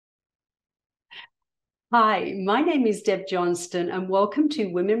Hi, my name is Deb Johnston, and welcome to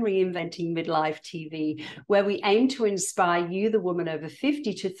Women Reinventing Midlife TV, where we aim to inspire you, the woman over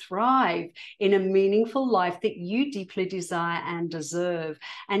 50, to thrive in a meaningful life that you deeply desire and deserve.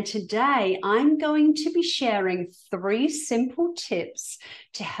 And today I'm going to be sharing 3 simple tips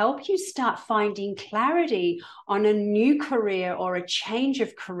to help you start finding clarity on a new career or a change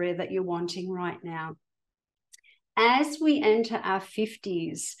of career that you're wanting right now. As we enter our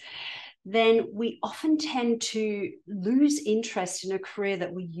 50s, then we often tend to lose interest in a career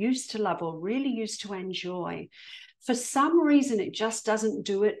that we used to love or really used to enjoy. For some reason, it just doesn't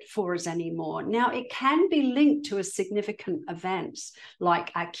do it for us anymore. Now, it can be linked to a significant events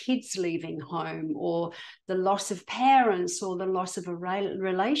like our kids leaving home or the loss of parents or the loss of a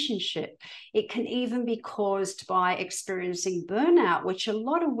relationship. It can even be caused by experiencing burnout, which a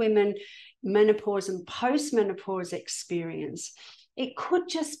lot of women, menopause and postmenopause, experience. It could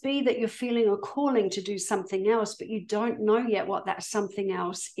just be that you're feeling a calling to do something else, but you don't know yet what that something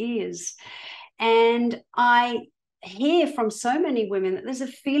else is. And I hear from so many women that there's a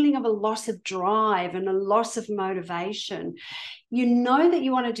feeling of a loss of drive and a loss of motivation. You know that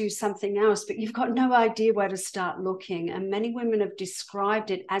you want to do something else, but you've got no idea where to start looking. And many women have described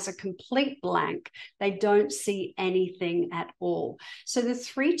it as a complete blank. They don't see anything at all. So the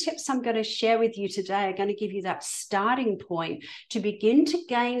 3 tips I'm going to share with you today are going to give you that starting point to begin to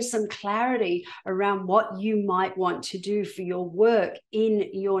gain some clarity around what you might want to do for your work in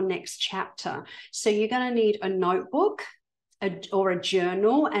your next chapter. So you're going to need a notebook, or a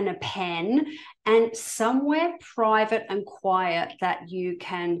journal and a pen, and somewhere private and quiet that you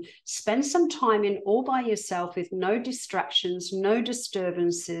can spend some time in all by yourself with no distractions, no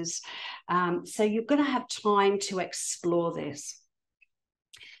disturbances. So you're going to have time to explore this.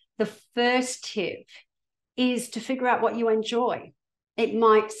 The first tip is to figure out what you enjoy. It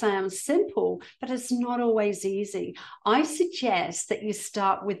might sound simple, but it's not always easy. I suggest that you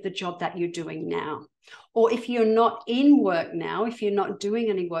start with the job that you're doing now. Or if you're not in work now, if you're not doing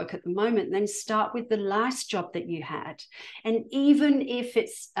any work at the moment, then start with the last job that you had. And even if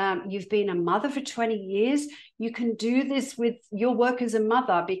it's you've been a mother for 20 years, you can do this with your work as a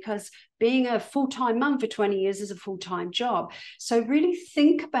mother, because being a full-time mum for 20 years is a full-time job. So really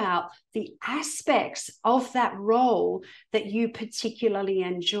think about the aspects of that role that you particularly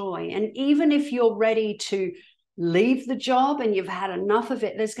enjoy. And even if you're ready to leave the job and you've had enough of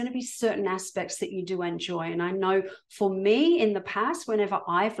it, there's going to be certain aspects that you do enjoy. And I know for me in the past, whenever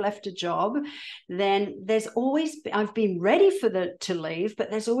I've left a job, then I've been ready to leave, but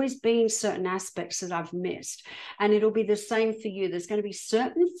there's always been certain aspects that I've missed. And it'll be the same for you. There's going to be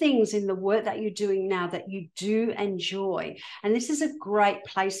certain things in the work that you're doing now that you do enjoy. And this is a great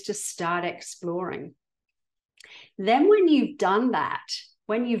place to start exploring. Then when you've done that,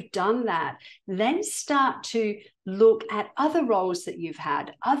 then start to look at other roles that you've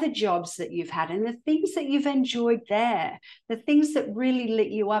had, other jobs that you've had, and the things that you've enjoyed there, the things that really lit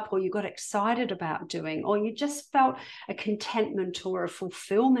you up or you got excited about doing, or you just felt a contentment or a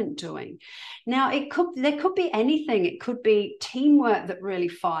fulfillment doing. Now, there could be anything. It could be teamwork that really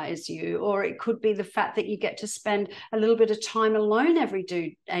fires you, or it could be the fact that you get to spend a little bit of time alone every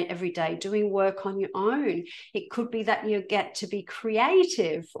day doing work on your own. It could be that you get to be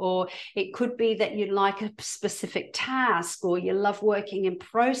creative, or it could be that you like a specific task, or you love working in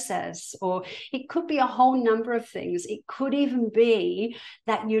process, or it could be a whole number of things. It could even be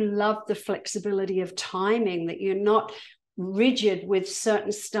that you love the flexibility of timing, that you're not rigid with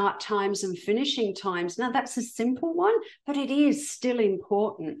certain start times and finishing times. Now, that's a simple one, but it is still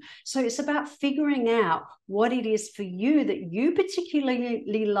important. So it's about figuring out what it is for you that you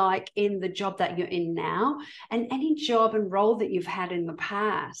particularly like in the job that you're in now, and any job and role that you've had in the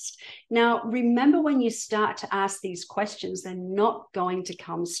past. Now, remember, when you start to ask these questions, they're not going to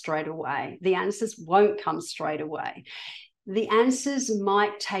come straight away. The answers won't come straight away. The answers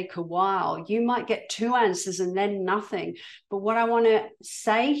might take a while. You might get 2 answers and then nothing. But what I want to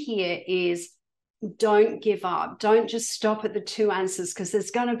say here is, don't give up. Don't just stop at the 2 answers, because there's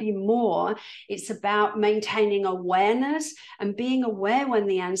going to be more. It's about maintaining awareness and being aware when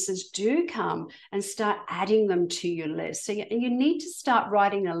the answers do come, and start adding them to your list. So you need to start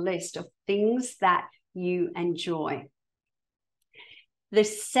writing a list of things that you enjoy. The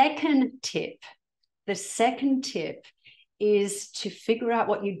second tip is to figure out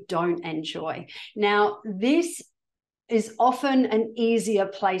what you don't enjoy. Now, this is often an easier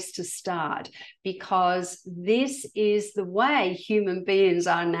place to start, because this is the way human beings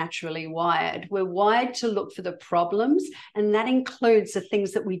are naturally wired. We're wired to look for the problems, and that includes the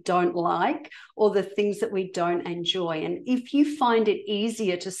things that we don't like, or the things that we don't enjoy. And if you find it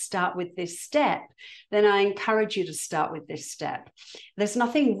easier to start with this step, then I encourage you to start with this step. There's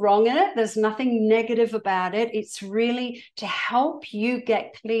nothing wrong in it. There's nothing negative about it. It's really to help you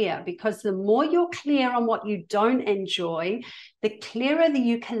get clear, because the more you're clear on what you don't enjoy, the clearer that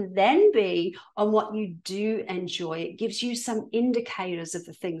you can then be on what you do enjoy. It gives you some indicators of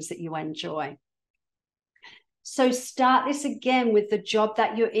the things that you enjoy. So start this again with the job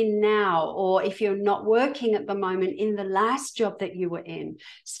that you're in now, or if you're not working at the moment, in the last job that you were in.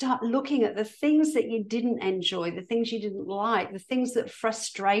 Start looking at the things that you didn't enjoy, the things you didn't like, the things that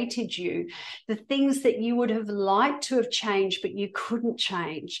frustrated you, the things that you would have liked to have changed, but you couldn't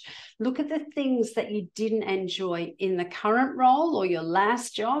change. Look at the things that you didn't enjoy in the current role or your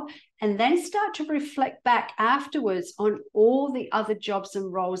last job, and then start to reflect back afterwards on all the other jobs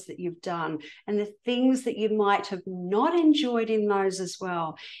and roles that you've done and the things that you might have not enjoyed in those as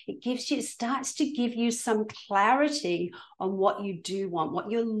well. It starts to give you some clarity on what you do want,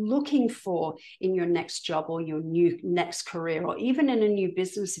 what you're looking for in your next job or your next career, or even in a new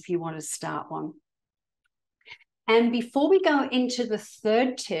business if you want to start one. And before we go into the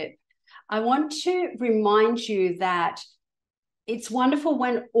third tip, I want to remind you that it's wonderful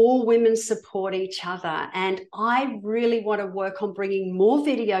when all women support each other. And I really want to work on bringing more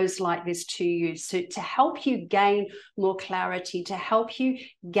videos like this to you, so to help you gain more clarity, to help you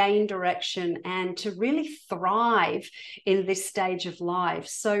gain direction, and to really thrive in this stage of life.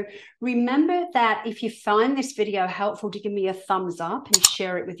 So remember that if you find this video helpful, to give me a thumbs up and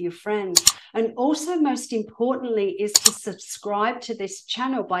share it with your friends. And also, most importantly, is to subscribe to this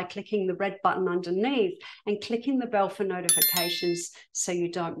channel by clicking the red button underneath and clicking the bell for notifications so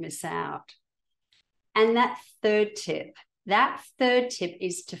you don't miss out. And that third tip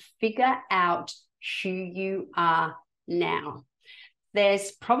is to figure out who you are now.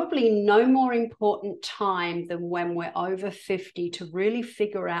 There's probably no more important time than when we're over 50 to really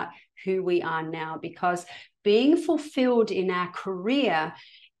figure out who we are now, because being fulfilled in our career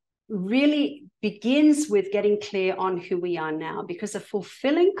really begins with getting clear on who we are now, because a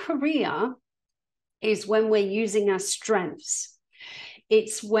fulfilling career is when we're using our strengths.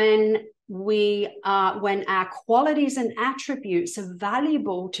 It's when our qualities and attributes are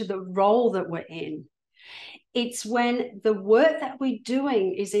valuable to the role that we're in. It's when the work that we're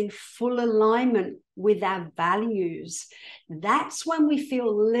doing is in full alignment with our values. That's when we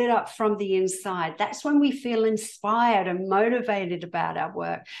feel lit up from the inside. That's when we feel inspired and motivated about our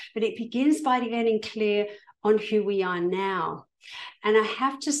work. But it begins by getting clear on who we are now. And I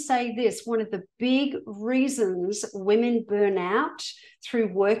have to say this, one of the big reasons women burn out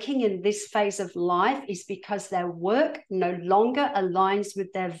through working in this phase of life is because their work no longer aligns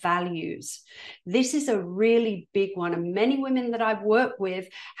with their values. This is a really big one. And many women that I've worked with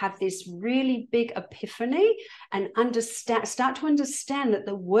have this really big epiphany and start to understand that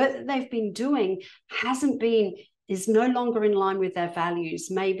the work that they've been doing is no longer in line with their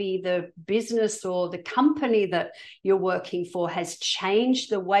values. Maybe the business or the company that you're working for has changed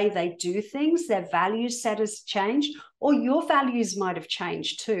the way they do things. Their value set has changed, or your values might have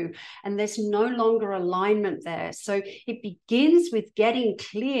changed too. And there's no longer alignment there. So it begins with getting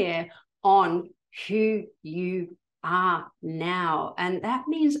clear on who you are now. And that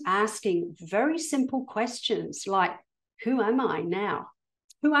means asking very simple questions like, who am I now?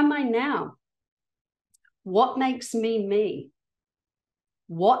 Who am I now? What makes me me?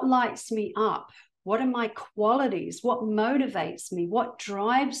 What lights me up? What are my qualities? What motivates me? What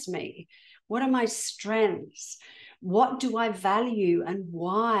drives me? What are my strengths? What do I value and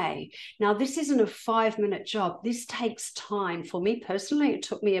why? Now, this isn't a 5-minute job. This takes time. For me personally, it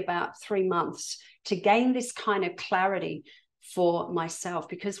took me about 3 months to gain this kind of clarity for myself,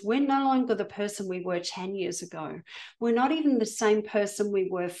 because we're no longer the person we were 10 years ago. We're not even the same person we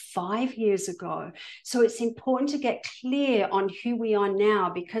were 5 years ago. So it's important to get clear on who we are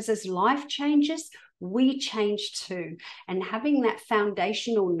now, because as life changes, we change too. And having that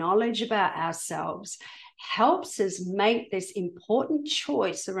foundational knowledge about ourselves helps us make this important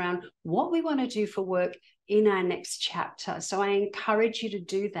choice around what we want to do for work in our next chapter. So I encourage you to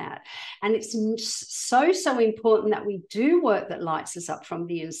do that. And it's so important that we do work that lights us up from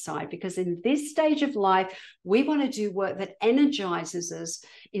the inside, because in this stage of life, we want to do work that energizes us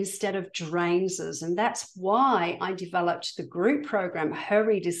instead of drains us. And that's why I developed the group program,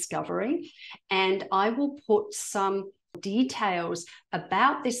 Rediscovery. And I will put some details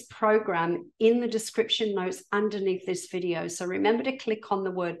about this program in the description notes underneath this video. So remember to click on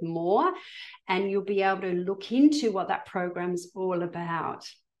the word more, and you'll be able to look into what that program is all about.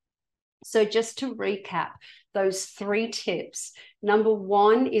 So just to recap, those 3 tips. Number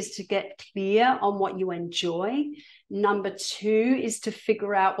 1 is to get clear on what you enjoy. Number 2 is to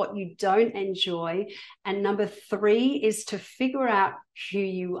figure out what you don't enjoy. And number 3 is to figure out who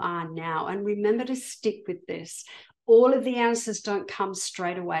you are now. And remember to stick with this. All of the answers don't come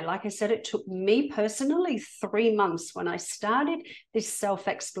straight away. Like I said, it took me personally 3 months when I started this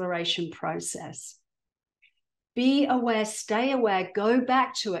self-exploration process. Be aware, stay aware, go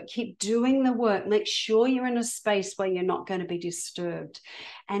back to it, keep doing the work, make sure you're in a space where you're not going to be disturbed,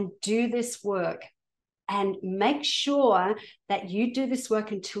 and do this work. And make sure that you do this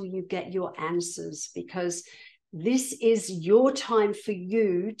work until you get your answers, because this is your time for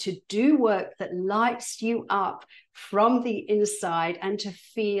you to do work that lights you up from the inside and to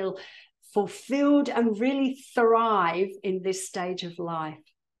feel fulfilled and really thrive in this stage of life.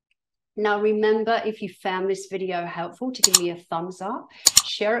 Now, remember, if you found this video helpful, to give me a thumbs up,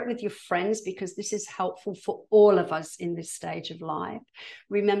 share it with your friends, because this is helpful for all of us in this stage of life.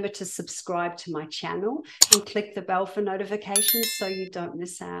 Remember to subscribe to my channel and click the bell for notifications so you don't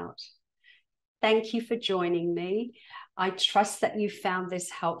miss out. Thank you for joining me. I trust that you found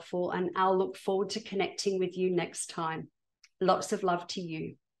this helpful, and I'll look forward to connecting with you next time. Lots of love to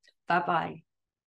you. Bye-bye.